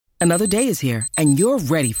Another day is here, and you're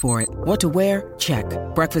ready for it. What to wear? Check.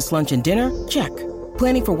 Breakfast, lunch, and dinner? Check.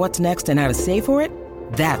 Planning for what's next and how to save for it?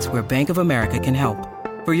 That's where Bank of America can help.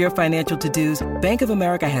 For your financial to-dos, Bank of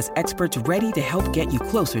America has experts ready to help get you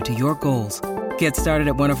closer to your goals. Get started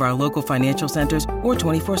at one of our local financial centers or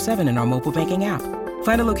 24/7 in our mobile banking app.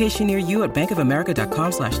 Find a location near you at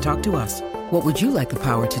bankofamerica.com/talktous. What would you like the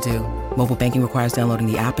power to do? Mobile banking requires downloading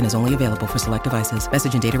the app and is only available for select devices.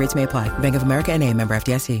 Message and data rates may apply. Bank of America N.A., member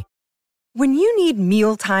FDIC. When you need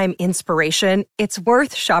mealtime inspiration, it's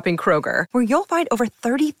worth shopping Kroger, where you'll find over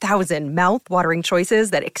 30,000 mouth-watering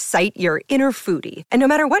choices that excite your inner foodie. And no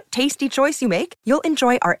matter what tasty choice you make, you'll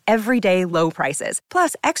enjoy our everyday low prices,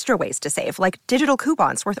 plus extra ways to save, like digital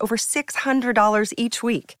coupons worth over $600 each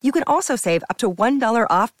week. You can also save up to $1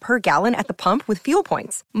 off per gallon at the pump with fuel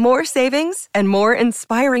points. More savings and more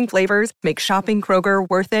inspiring flavors make shopping Kroger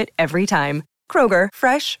worth it every time. Kroger,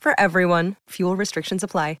 fresh for everyone. Fuel restrictions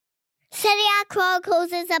apply. Celiac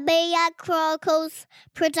Chronicles is a Maniac Chronicles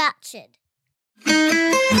production.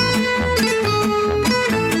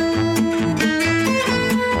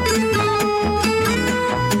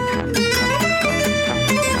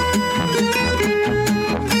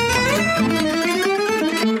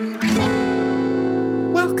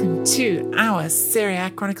 Welcome to our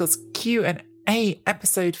Celiac Chronicles Q&A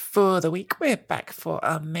episode for the week. We're back for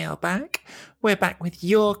our mailbag. We're back with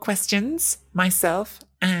your questions, myself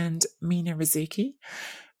and Mina Rizuki.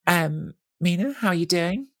 Mina, how are you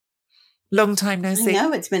doing? Long time no see. I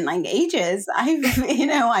know, it's been like ages.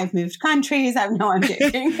 I've moved countries. I'm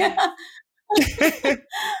joking.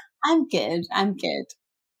 I'm good.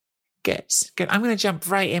 Good. I'm going to jump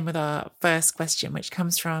right in with our first question, which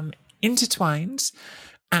comes from Intertwined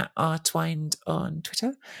at rtwined on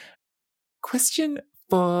Twitter. Question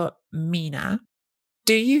for Mina.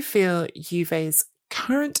 Do you feel Juve's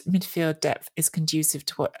current midfield depth is conducive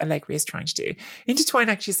to what Allegri is trying to do? Intertwine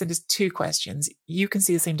actually sent us two questions. You can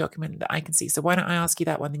see the same document that I can see. So why don't I ask you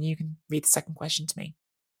that one, then you can read the second question to me.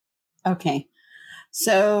 Okay.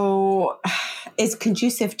 So it's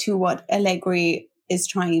conducive to what Allegri is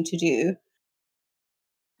trying to do.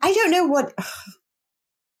 I don't know what...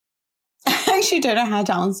 I actually don't know how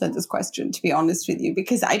to answer this question, to be honest with you,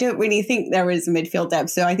 because I don't really think there is a midfield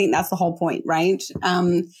depth. So I think that's the whole point, right?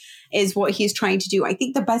 Is what he's trying to do. I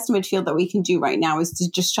think the best midfield that we can do right now is to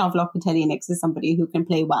just shove Locatelli next to somebody who can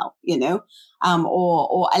play well,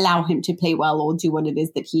 or allow him to play well or do what it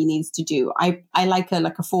is that he needs to do. I like a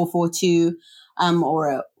 4-4-2,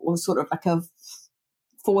 or sort of like a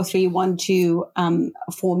 4-3-1-2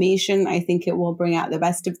 formation. I think it will bring out the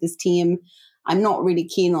best of this team. I'm not really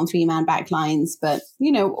keen on 3-man back lines, but,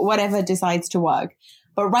 whatever decides to work.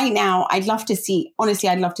 But right now, I'd love to see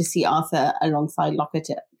Arthur alongside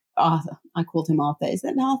Locatelli. Arthur. I called him Arthur. Is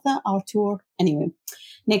it Arthur? Artur? Anyway,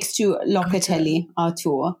 next to Locatelli,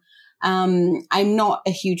 Artur. I'm not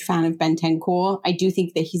a huge fan of Bentancur. I do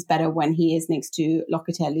think that he's better when he is next to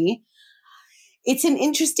Locatelli. It's an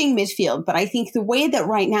interesting midfield, but I think the way that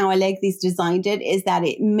right now Allegri's designed it is that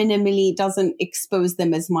it minimally doesn't expose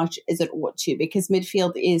them as much as it ought to, because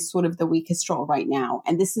midfield is sort of the weakest straw right now.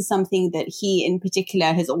 And this is something that he in particular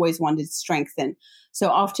has always wanted to strengthen.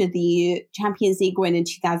 So after the Champions League win in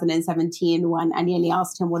 2017, when Agnelli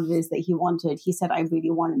asked him what it is that he wanted, he said, I really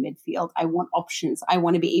want a midfield. I want options. I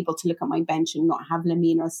want to be able to look at my bench and not have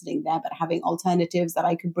Lamina sitting there, but having alternatives that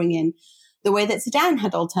I could bring in. The way that Zidane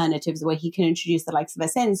had alternatives, where he can introduce the likes of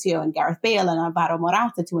Asensio and Gareth Bale and Alvaro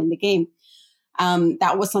Morata to win the game.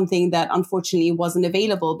 That was something that unfortunately wasn't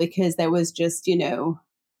available because there was just not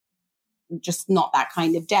that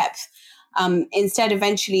kind of depth. Instead,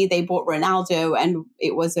 eventually they bought Ronaldo, and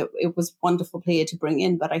it was a wonderful player to bring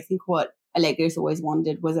in. But I think what Allegri's always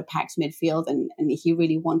wanted was a packed midfield, and he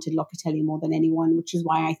really wanted Locatelli more than anyone, which is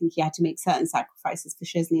why I think he had to make certain sacrifices for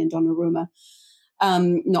Szczesny and Donnarumma.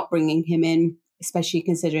 Not bringing him in, especially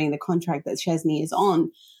considering the contract that Szczesny is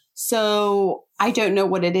on. So I don't know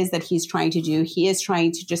what it is that he's trying to do. He is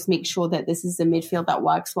trying to just make sure that this is a midfield that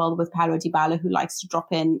works well with Paulo Dybala, who likes to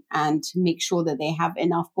drop in, and make sure that they have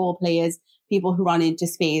enough ball players, people who run into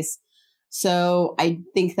space. So I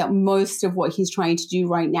think that most of what he's trying to do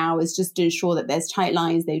right now is just to ensure that there's tight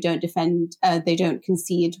lines. They don't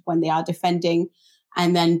concede when they are defending,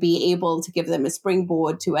 and then be able to give them a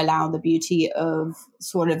springboard to allow the beauty of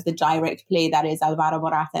sort of the direct play that is Alvaro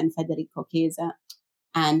Morata and Federico Chiesa,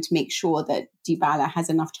 and make sure that Dybala has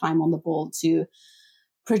enough time on the ball to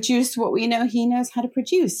produce what we know he knows how to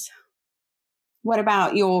produce. What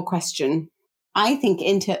about your question? I think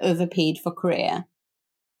Inter overpaid for Correa.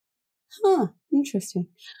 Interesting.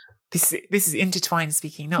 This is intertwined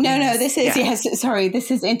speaking, not No, Venus. this is, yes, sorry, this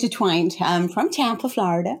is intertwined from Tampa,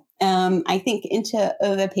 Florida. I think into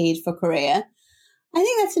overpaid for Correa. I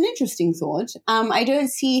think that's an interesting thought. I don't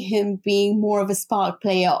see him being more of a spark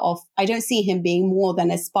player I don't see him being more than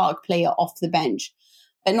a spark player off the bench,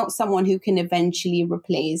 but not someone who can eventually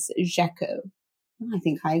replace Dzeko. I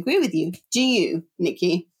think I agree with you. Do you,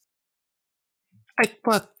 Nikki?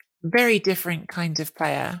 Well, very different kind of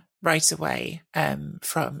player right away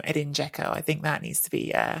from Edin Dzeko. I think that needs to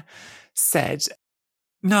be said.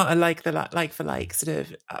 Not a like for like sort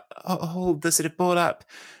of hold the sort of ball up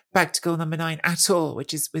back to goal number 9 at all,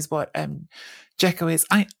 which is what Dzeko is.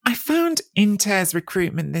 I found Inter's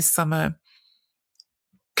recruitment this summer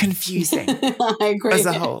confusing I agree. as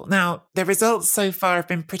a whole. Now, the results so far have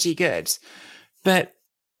been pretty good, but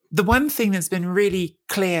the one thing that's been really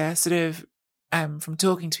clear sort of from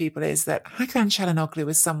talking to people is that Hakan Çalhanoğlu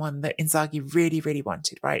was someone that Inzaghi really, really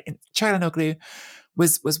wanted, right? And Çalhanoğlu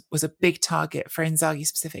was a big target for Inzaghi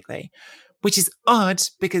specifically, which is odd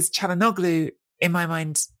because Çalhanoğlu, in my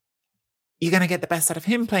mind, you're going to get the best out of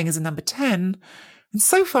him playing as a number 10. And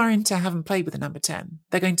so far Inter haven't played with a number 10.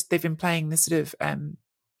 They've been playing this sort of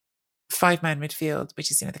 5-man midfield, which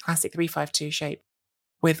is, the classic 3-5-2 shape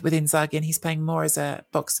with Inzaghi, and he's playing more as a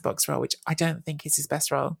box-to-box role, which I don't think is his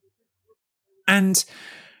best role. And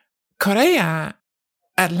Correa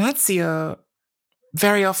at Lazio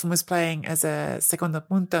very often was playing as a seconda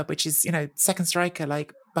punta, which is, second striker,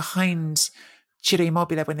 like behind Ciro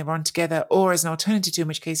Immobile when they were on together, or as an alternative to, in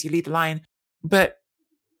which case you lead the line. But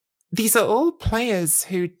these are all players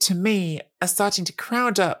who, to me, are starting to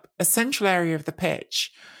crowd up a central area of the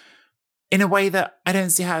pitch in a way that I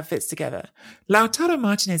don't see how it fits together. Lautaro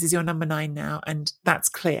Martinez is your number 9 now, and that's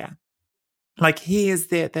clear. Like, he is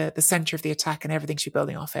the center of the attack and everything should be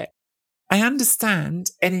building off it. I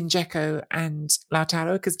understand Edin Dzeko and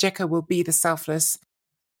Lautaro, because Dzeko will be the selfless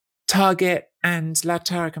target and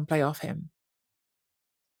Lautaro can play off him.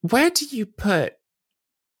 Where do you put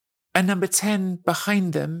a number 10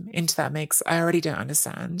 behind them into that mix? I already don't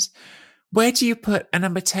understand. Where do you put a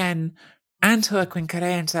number 10 and Joaquin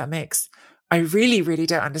Correa into that mix? I really, really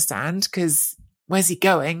don't understand, because where's he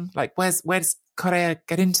going? Like, where does Correa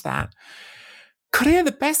get into that? Correa,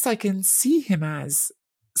 the best I can see him as,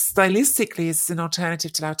 stylistically, is an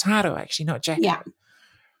alternative to Lautaro, actually, not Dzeko. Yeah.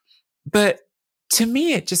 But to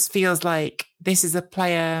me, it just feels like this is a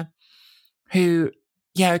player who,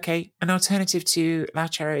 an alternative to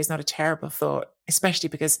Lautaro is not a terrible thought, especially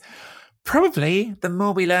because probably the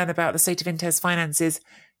more we learn about the state of Inter's finances,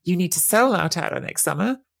 you need to sell Lautaro next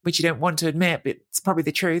summer, which you don't want to admit, but it's probably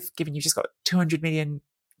the truth, given you've just got 200 million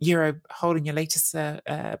euro hole in your latest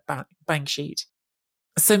bank sheet.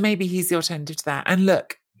 So maybe he's the alternative to that. And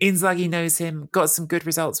look, Inzaghi knows him, got some good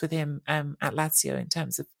results with him at Lazio in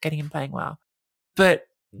terms of getting him playing well. But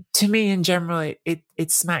to me, in general,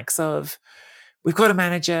 it smacks of, we've got a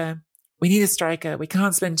manager, we need a striker, we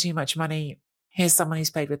can't spend too much money. Here's someone who's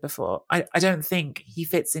played with before. I don't think he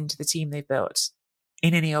fits into the team they've built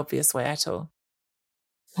in any obvious way at all.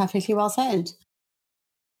 Perfectly well said.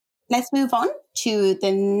 Let's move on to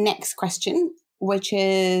the next question, which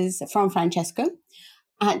is from Francesco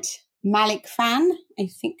at Malik Fan. I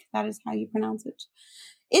think that is how you pronounce it.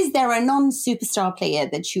 Is there a non-superstar player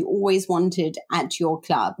that you always wanted at your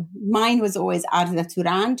club? Mine was always Arda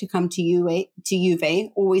Turan to come to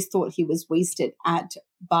Juve. Always thought he was wasted at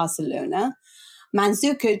Barcelona.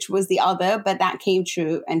 Mandzukic was the other, but that came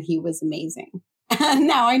true and he was amazing. And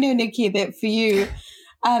now I know, Nikki, that for you,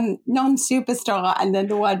 non-superstar and then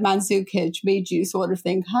the word Mandzukic made you sort of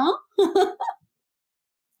think, huh?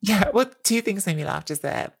 Yeah, well, 2 things made me laugh just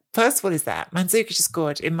there. First of all is that Mandzukic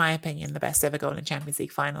scored, in my opinion, the best ever goal in Champions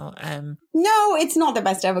League final. No, it's not the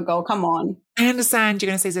best ever goal. Come on. I understand you're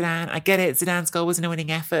going to say Zidane. I get it. Zidane's goal wasn't a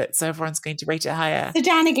winning effort, so everyone's going to rate it higher.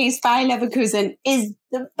 Zidane against Bayer Leverkusen is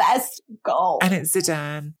the best goal. And it's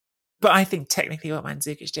Zidane. But I think technically what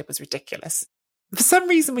Mandzukic did was ridiculous. For some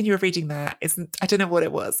reason, when you were reading that, I don't know what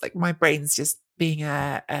it was. Like, my brain's just being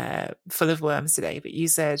full of worms today. But you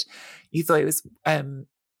said you thought it was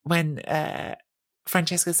when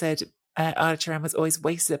Francesco said Arda Turan was always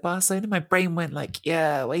wasted at Barcelona. My brain went like,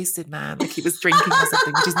 yeah, wasted, man. Like he was drinking or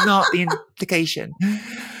something, which is not the implication.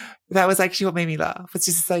 That was actually what made me laugh. Was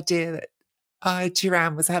just this idea that Arda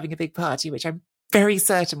Turan was having a big party, which I'm very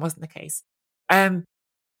certain wasn't the case.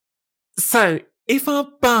 So if our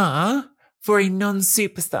bar for a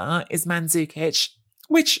non-superstar is Mandzukic,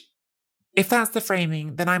 which, if that's the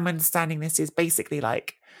framing, then I'm understanding this is basically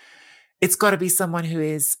like, it's got to be someone who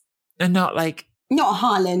is not like... Not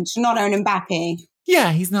Haaland, not an Mbappe.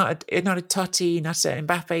 Yeah, he's not a Totti, not a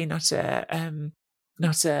Mbappe, not a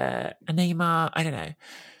not a Neymar, I don't know,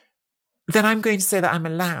 then I'm going to say that I'm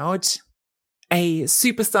allowed a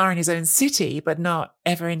superstar in his own city, but not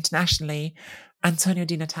ever internationally, Antonio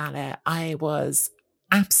Di Natale. I was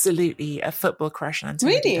absolutely a football crush on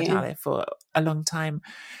Antonio Di Natale for a long time.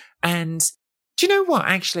 And do you know what?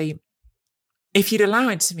 Actually, if you'd allow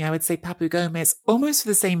it to me, I would say Papu Gomez, almost for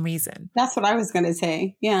the same reason. That's what I was going to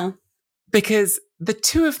say. Yeah. Because the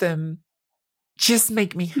two of them just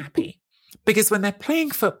make me happy. Because when they're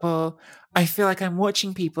playing football, I feel like I'm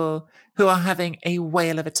watching people who are having a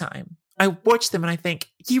whale of a time. I watch them and I think,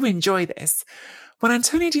 you enjoy this. When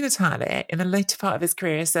Antonio Di Natale, in the later part of his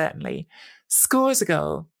career certainly, scores a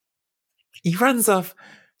goal, he runs off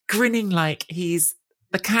grinning like he's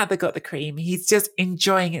the cat that got the cream. He's just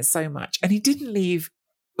enjoying it so much. And he didn't leave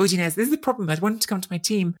Udinese. This is the problem. I'd wanted to come to my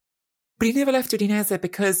team, but he never left Udinese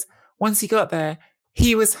because once he got there,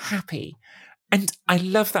 he was happy. And I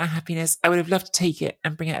love that happiness. I would have loved to take it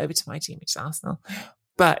and bring it over to my team, which is Arsenal.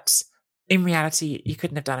 But in reality, you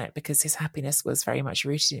couldn't have done it because his happiness was very much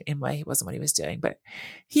rooted in where he was and what he was doing. But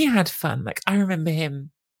he had fun. Like, I remember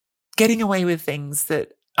him getting away with things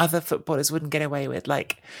that other footballers wouldn't get away with,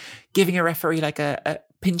 like giving a referee, like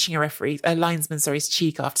pinching a linesman's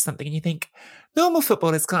cheek after something. And you think, normal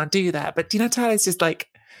footballers can't do that. But Di Natale is just like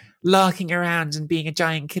larking around and being a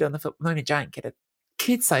giant kid on the football, not a giant kid, a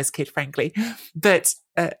kid-sized kid, frankly, but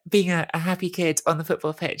being a happy kid on the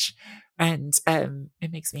football pitch. And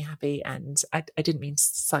it makes me happy. And I didn't mean to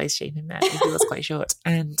size shame him there. He was quite short.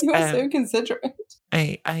 And you were so considerate.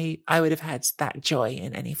 I would have had that joy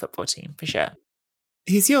in any football team for sure.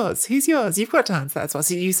 Who's yours? You've got to answer that as well.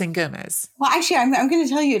 So you saying Gomez? Well, actually, I'm going to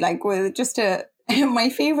tell you, like, with just my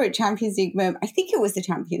favorite Champions League moment, I think it was the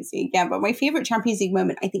Champions League, yeah, but my favorite Champions League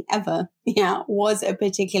moment, I think ever, yeah, was a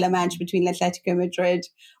particular match between Atletico Madrid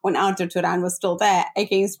when Arda Turan was still there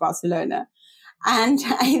against Barcelona. And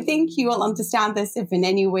I think you will understand this if in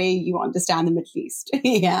any way you understand the Middle East.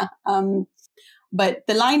 Yeah. But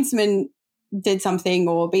the linesman did something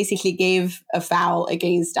or basically gave a foul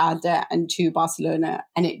against Arda and to Barcelona,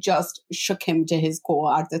 and it just shook him to his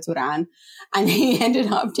core, Arda Turan. And he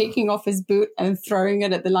ended up taking off his boot and throwing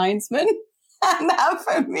it at the linesman. And that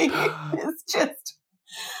for me is just,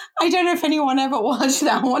 I don't know if anyone ever watched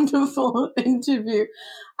that wonderful interview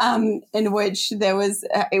in which there was,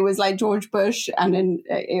 it was like George Bush and an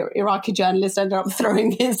Iraqi journalist ended up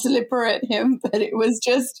throwing his slipper at him. But it was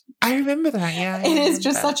just, I remember that, yeah. It is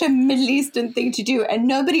just such a Middle Eastern thing to do. And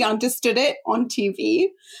nobody understood it on TV.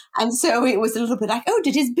 And so it was a little bit like, oh,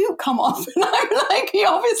 did his boot come off? And I'm like, he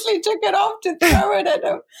obviously took it off to throw it at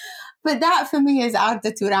him. But that for me is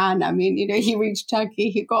Arda Turan. I mean, he reached Turkey,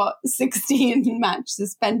 he got 16-match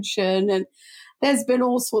suspension, and there's been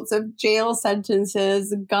all sorts of jail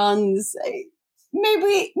sentences, guns.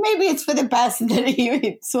 Maybe it's for the best that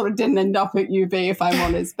he sort of didn't end up at Juve, if I'm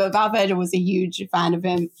honest. But Valverde was a huge fan of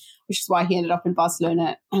him, which is why he ended up in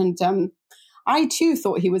Barcelona. And I too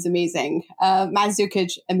thought he was amazing.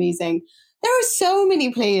 Mandzukic, amazing. There are so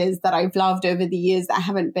many players that I've loved over the years that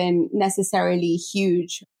haven't been necessarily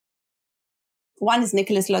huge. One is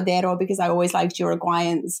Nicolas Lodero, because I always liked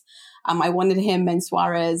Uruguayans. I wanted him and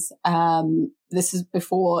Suarez. This is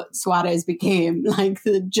before Suarez became like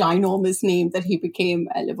the ginormous name that he became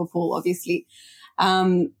at Liverpool, obviously.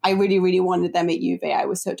 I really, really wanted them at Juve. I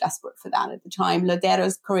was so desperate for that at the time.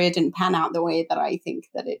 Lodero's career didn't pan out the way that I think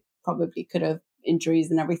that it probably could have. Injuries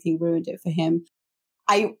and everything ruined it for him.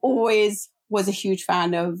 I always was a huge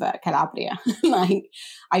fan of Calabria. Like,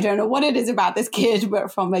 I don't know what it is about this kid,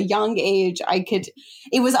 but from a young age,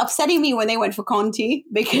 it was upsetting me when they went for Conti,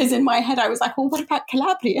 because in my head, I was like, well, what about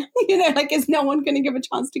Calabria? Like, is no one going to give a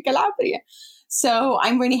chance to Calabria? So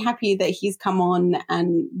I'm really happy that he's come on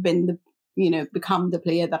and been become the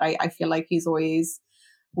player that I feel like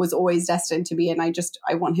was always destined to be. And I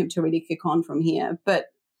want him to really kick on from here. But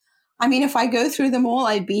I mean, if I go through them all,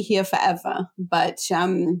 I'd be here forever. But,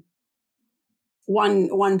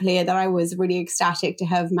 one player that I was really ecstatic to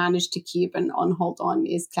have managed to keep and on hold on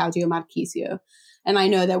is Claudio Marchisio. And I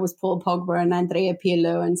know there was Paul Pogba and Andrea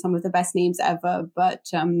Pirlo and some of the best names ever, but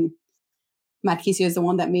Marchisio is the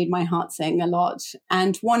one that made my heart sing a lot.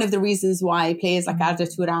 And one of the reasons why players like Arda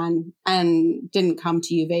Turan and didn't come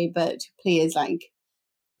to Juve, but players like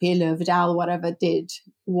Pirlo, Vidal, whatever did,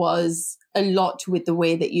 was a lot with the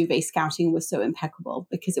way that Juve scouting was so impeccable,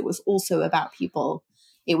 because it was also about people.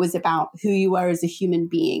 It was about who you were as a human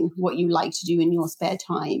being, what you like to do in your spare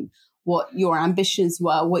time, what your ambitions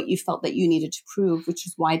were, what you felt that you needed to prove, which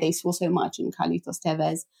is why they saw so much in Carlitos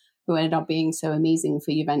Tevez, who ended up being so amazing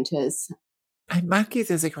for Juventus. Marquez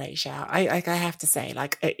is a great shout. I have to say,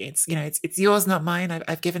 like, it's, you know, it's yours, not mine.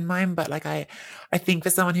 I've given mine, but like, I think for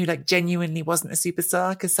someone who like genuinely wasn't a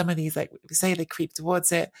superstar, because some of these, like we say, they creep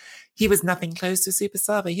towards it. He was nothing close to a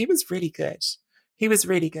superstar, but he was really good. He was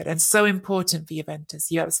really good and so important for Juventus.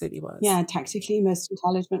 He absolutely was. Yeah, tactically most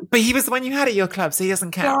intelligent. But he was the one you had at your club, so he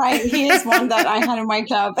doesn't count. All right, he is one that I had in my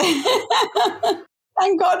club.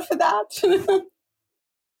 Thank God for that.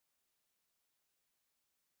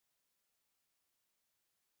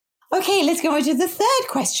 Okay, let's go to the third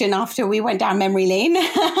question after we went down memory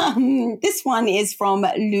lane. This one is from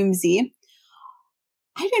Loomsy.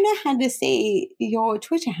 I don't know how to say your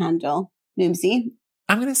Twitter handle, Loomsy.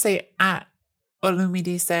 I'm going to say at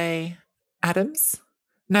Olumide Adams.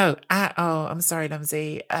 No, I'm sorry,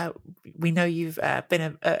 Loomsy. We know you've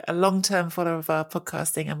been a long-term follower of our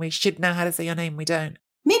podcasting and we should know how to say your name. We don't.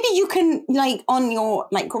 Maybe you can, like, on your,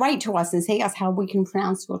 like, write to us and say us how we can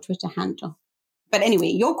pronounce your Twitter handle. But anyway,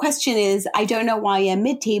 your question is, I don't know why a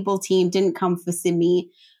mid-table team didn't come for Simi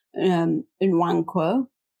Nwankwo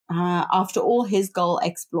after all his goal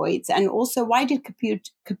exploits. And also, why did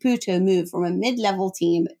Caputo move from a mid-level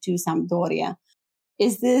team to Sampdoria?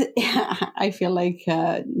 I feel like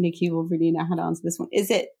Nikki will really know how to answer this one.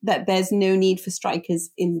 Is it that there's no need for strikers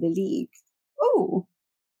in the league? Oh,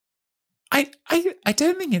 I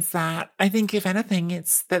don't think it's that. I think if anything,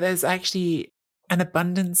 it's that there's actually an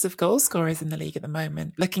abundance of goal scorers in the league at the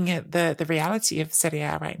moment. Looking at the reality of Serie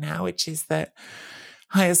A right now, which is the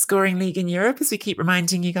highest scoring league in Europe, as we keep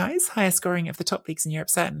reminding you guys, highest scoring of the top leagues in Europe,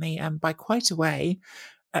 certainly, and by quite a way.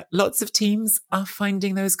 Lots of teams are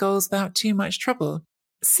finding those goals without too much trouble.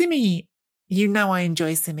 Simi, you know I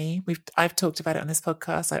enjoy Simi. I've talked about it on this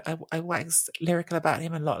podcast. I waxed lyrical about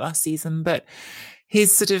him a lot last season, but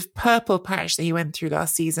his sort of purple patch that he went through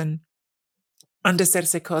last season under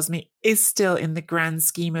Serse Cosmi is still, in the grand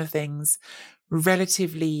scheme of things,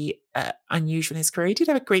 relatively unusual in his career. He did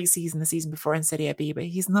have a great season the season before in Serie B, but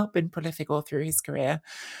he's not been prolific all through his career.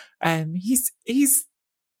 He's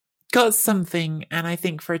got something, and I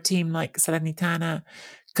think for a team like Salernitana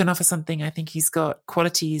can offer something. I think he's got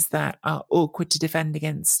qualities that are awkward to defend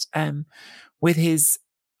against, with his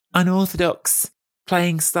unorthodox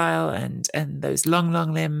playing style and those long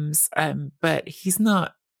limbs. But he's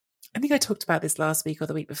not, I think I talked about this last week or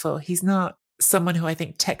the week before. He's not someone who I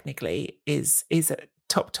think technically is a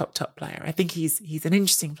top player. I think he's an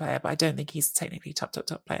interesting player, but I don't think he's technically top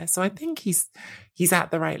player. So I think he's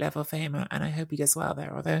at the right level for him, and I hope he does well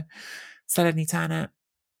there. Although Salernitana,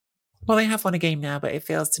 well, they have won a game now, but it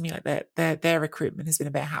feels to me like their recruitment has been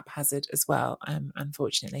a bit haphazard as well,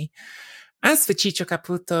 unfortunately. As for Ciccio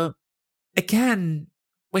Caputo, again,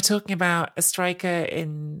 we're talking about a striker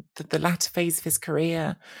in the latter phase of his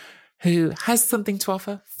career who has something to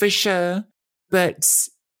offer, for sure. But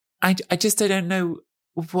I just don't know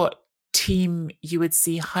what team you would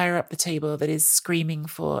see higher up the table that is screaming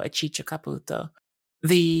for a Ciccio Caputo.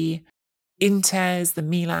 The Inters, the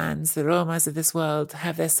Milans, the Romas of this world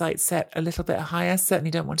have their sights set a little bit higher, certainly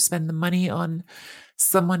don't want to spend the money on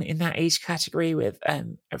someone in that age category with a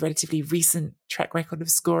relatively recent track record of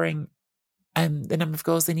scoring the number of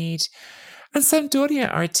goals they need. And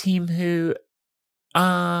Sampdoria are a team who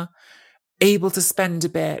are able to spend a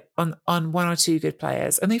bit on one or two good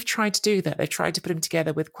players. And they've tried to do that. They've tried to put them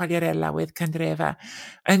together with Quagliarella, with Candreva.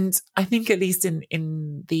 And I think at least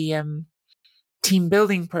in the team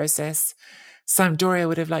building process, Sampdoria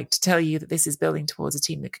would have liked to tell you that this is building towards a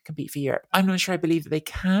team that can compete for Europe. I'm not sure I believe that they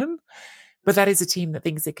can, but that is a team that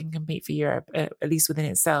thinks it can compete for Europe, at least within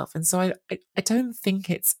itself. And so I don't think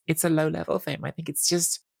it's a low level for him. I think it's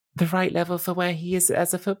just the right level for where he is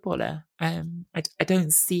as a footballer. I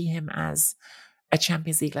don't see him as a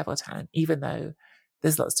Champions League level talent, even though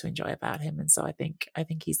there's lots to enjoy about him. And so I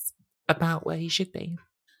think he's about where he should be.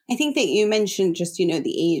 I think that you mentioned just,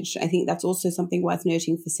 the age. I think that's also something worth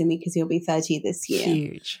noting for Simi because he'll be 30 this year.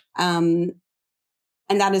 Huge.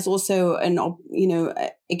 And that is also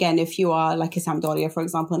again, if you are like a Sampdoria, for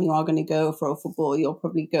example, and you are going to go for a football, you'll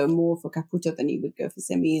probably go more for Caputo than you would go for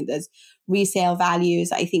Simi. There's resale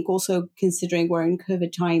values. I think also considering we're in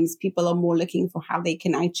COVID times, people are more looking for how they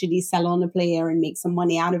can actually sell on a player and make some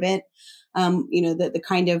money out of it. The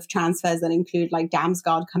kind of transfers that include like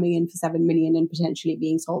Damsgaard coming in for 7 million and potentially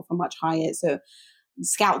being sold for much higher. So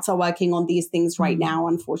scouts are working on these things right now,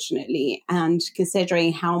 unfortunately. And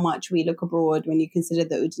considering how much we look abroad, when you consider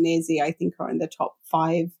the Udinese, I think are in the top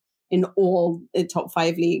 5 in all the top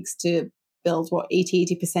 5 leagues to build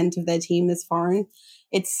 80% of their team is foreign.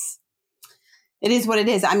 It is what it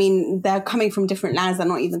is. I mean, they're coming from different lands. They're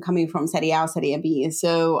not even coming from Serie A or Serie B.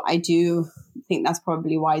 So I do think that's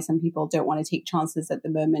probably why some people don't want to take chances at the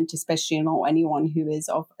moment, especially not anyone who is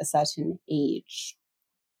of a certain age.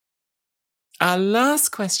 Our last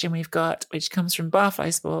question we've got, which comes from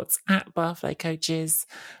Barfly Sports at Barfly Coaches.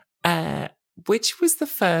 Which was the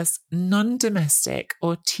first non-domestic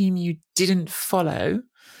or team you didn't follow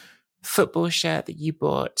football shirt that you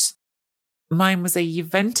bought? Mine was a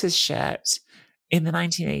Juventus shirt in the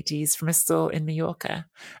 1980s from a store in Mallorca.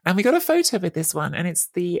 And we got a photo with this one, and it's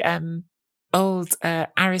the old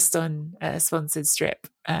Ariston sponsored strip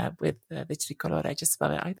with the tricolore just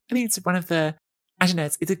above it. I think it's one of the, I don't know,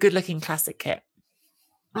 it's a good looking classic kit.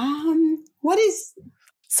 What is...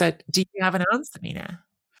 So do you have an answer, Mina?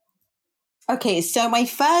 Okay, so my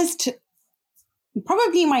first,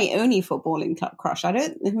 probably my only footballing club crush. I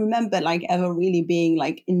don't remember like ever really being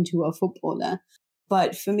like into a footballer.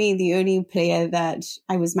 But for me, the only player that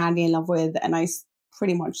I was madly in love with and I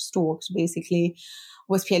pretty much stalked basically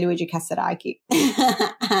was Pierluigi Casaraghi.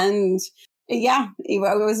 And yeah,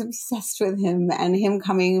 I was obsessed with him and him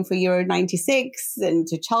coming for Euro 96 and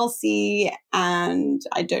to Chelsea. And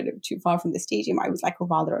I don't live too far from the stadium. I was like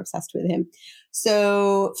rather obsessed with him.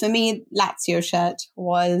 So for me, Lazio shirt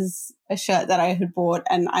was a shirt that I had bought,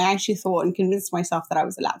 and I actually thought and convinced myself that I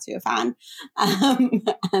was a Lazio fan.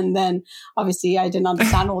 And then obviously I didn't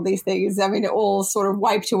understand all these things. I mean, it all sort of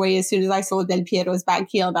wiped away as soon as I saw Del Piero's back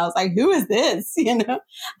heel. And I was like, who is this? You know?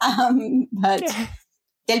 But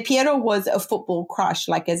Del Piero was a football crush,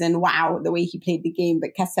 like as in, wow, the way he played the game.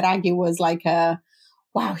 But Casaraghi was like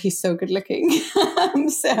wow, he's so good looking.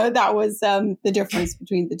 So that was the difference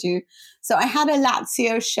between the two. So I had a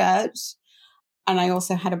Lazio shirt and I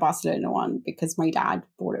also had a Barcelona one because my dad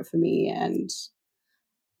bought it for me. And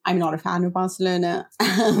I'm not a fan of Barcelona.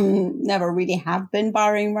 Never really have been,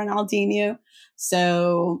 barring Ronaldinho.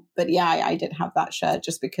 So, but yeah, I did have that shirt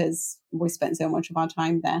just because we spent so much of our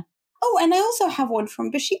time there. Oh, and I also have one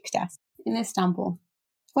from Besiktas in Istanbul.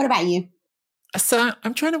 What about you? So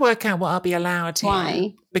I'm trying to work out what I'll be allowed here.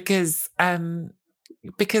 Why? Because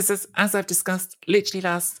as I've discussed literally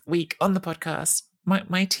last week on the podcast,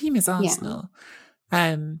 my team is Arsenal.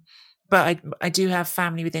 Yeah. But I do have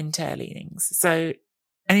family with Inter leanings. So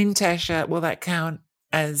an Inter shirt, will that count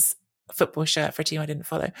as a football shirt for a team I didn't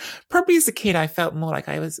follow? Probably as a kid, I felt more like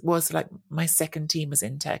I was like my second team was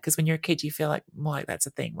Inter, because when you're a kid, you feel like more like that's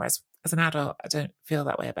a thing. Whereas as an adult, I don't feel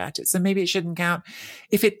that way about it. So maybe it shouldn't count.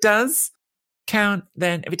 If it does count,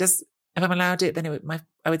 then if I'm allowed it, then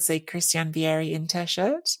I would say Christian Vieri Inter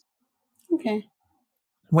shirt. Okay.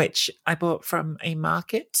 Which I bought from a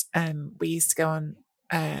market. We used to go on,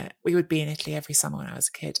 we would be in Italy every summer when I was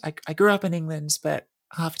a kid. I grew up in England, but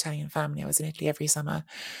half Italian family. I was in Italy every summer.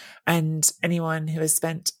 And anyone who has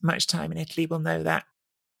spent much time in Italy will know that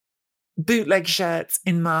bootleg shirts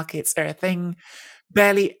in markets are a thing.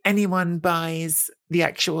 Barely anyone buys the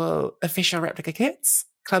actual official replica kits.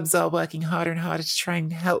 Clubs are working harder and harder to try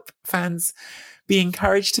and help fans be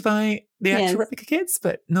encouraged to buy the actual replica kits,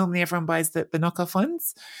 but normally everyone buys the knockoff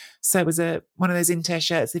ones. So it was one of those Inter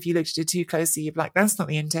shirts. If you looked at it too closely, you'd be like, that's not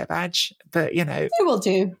the Inter badge, but you know, it will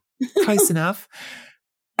do. Close enough.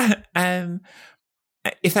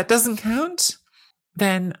 If that doesn't count,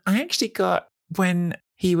 then I actually got, when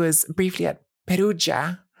he was briefly at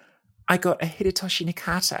Perugia, I got a Hidetoshi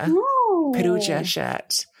Nakata Perugia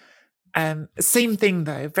shirt. Same thing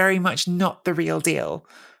though, very much not the real deal.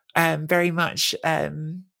 Very much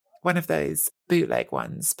one of those bootleg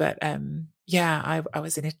ones. But yeah, I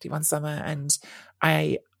was in Italy one summer and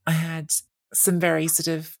I had some very sort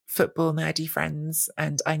of football nerdy friends,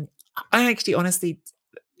 and I actually honestly,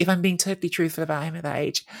 if I'm being totally truthful about him at that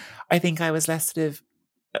age, I think I was less sort of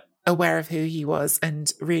aware of who he was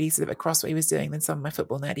and really sort of across what he was doing than some of my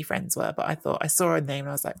football nerdy friends were. But I thought, I saw a name and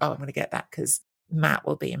I was like, oh, I'm going to get that because Matt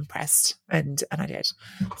will be impressed. And I did.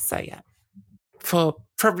 So yeah, for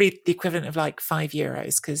probably the equivalent of like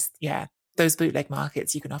 €5, because yeah, those bootleg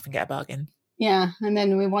markets, you can often get a bargain. Yeah, and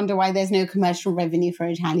then we wonder why there's no commercial revenue for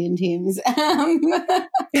Italian teams.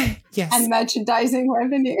 Yes. And merchandising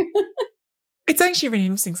revenue. It's actually really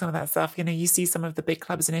interesting, some of that stuff. You know, you see some of the big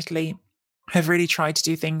clubs in Italy have really tried to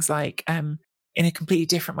do things like in a completely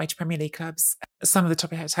different way to Premier League clubs. Some of the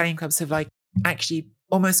top Italian clubs have like actually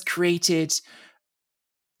almost created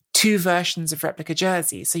two versions of replica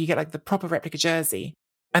jersey. So you get like the proper replica jersey,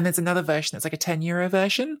 and there's another version that's like a €10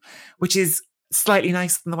 version, which is slightly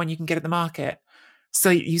nicer than the one you can get at the market. So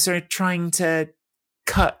you sort of trying to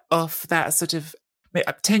cut off that sort of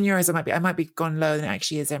 €10. I might be gone lower than it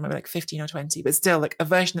actually is. I remember like 15 or 20, but still like a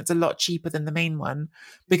version that's a lot cheaper than the main one,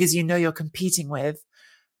 because you know you're competing with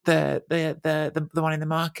the one in the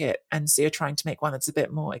market, and so you're trying to make one that's a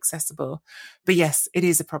bit more accessible. But yes, it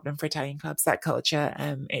is a problem for Italian clubs, that culture.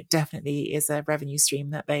 It definitely is a revenue stream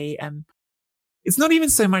that they it's not even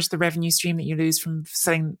so much the revenue stream that you lose from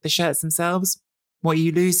selling the shirts themselves. What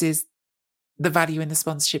you lose is the value in the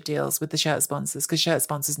sponsorship deals with the shirt sponsors, because shirt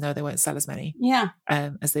sponsors know they won't sell as many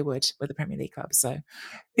as they would with the Premier League clubs. So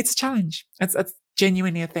it's a challenge. It's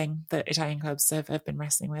genuinely a thing that Italian clubs have been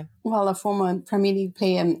wrestling with. Well, a former Premier League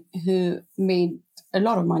player who made a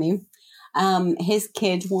lot of money, his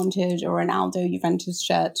kid wanted a Ronaldo Juventus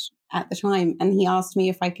shirt at the time, and he asked me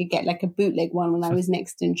if I could get like a bootleg one when I was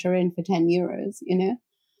next in Turin for €10, you know?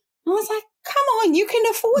 I was like, come on, you can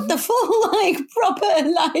afford the full, like, proper,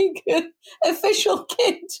 like, official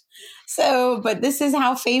kit. So, but this is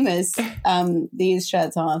how famous these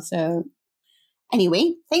shirts are. So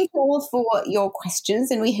anyway, thank you all for your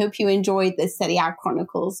questions, and we hope you enjoyed the Serie A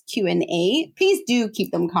Chronicles Q&A. Please do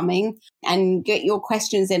keep them coming and get your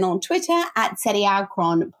questions in on Twitter at Serie A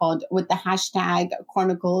Chron Pod with the hashtag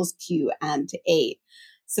Chronicles Q&A.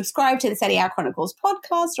 Subscribe to the Serie A Chronicles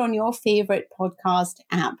podcast on your favorite podcast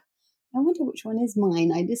app. I wonder which one is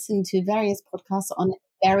mine. I listen to various podcasts on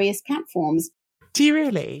various platforms. Do you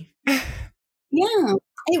really? Yeah.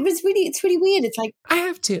 It's really weird. It's like I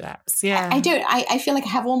have 2 apps. Yeah. I feel like I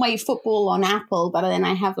have all my football on Apple, but then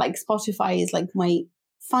I have like Spotify is like my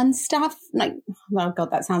fun stuff. Like, oh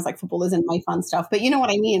God, that sounds like football isn't my fun stuff, but you know what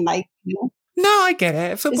I mean? Like, you know. No, I get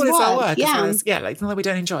it. Football is our work. Yeah. Like, not that we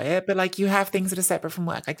don't enjoy it, but like you have things that are separate from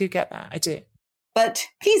work. I do get that. I do. But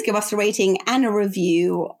please give us a rating and a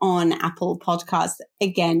review on Apple Podcasts.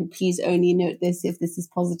 Again, please only note this if this is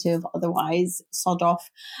positive. Otherwise, sod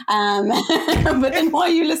off. But then why are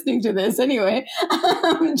you listening to this anyway?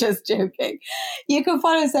 I'm just joking. You can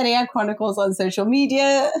follow Serie A Chronicles on social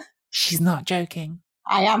media. She's not joking.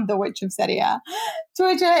 I am the witch of Serie A.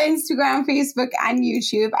 Twitter, Instagram, Facebook, and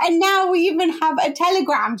YouTube. And now we even have a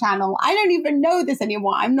Telegram channel. I don't even know this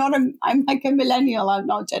anymore. I'm like a millennial. I'm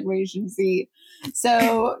not Generation Z.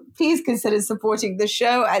 So please consider supporting the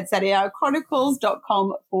show at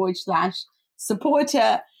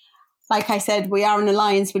serieachronicles.com/supporter. Like I said, we are in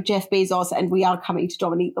alliance with Jeff Bezos and we are coming to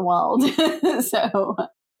dominate the world. So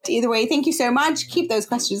either way, thank you so much. Keep those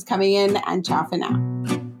questions coming in, and ciao for now.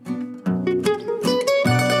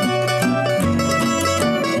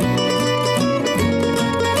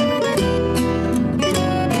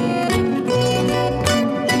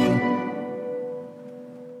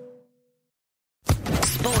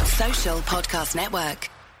 Social Podcast Network.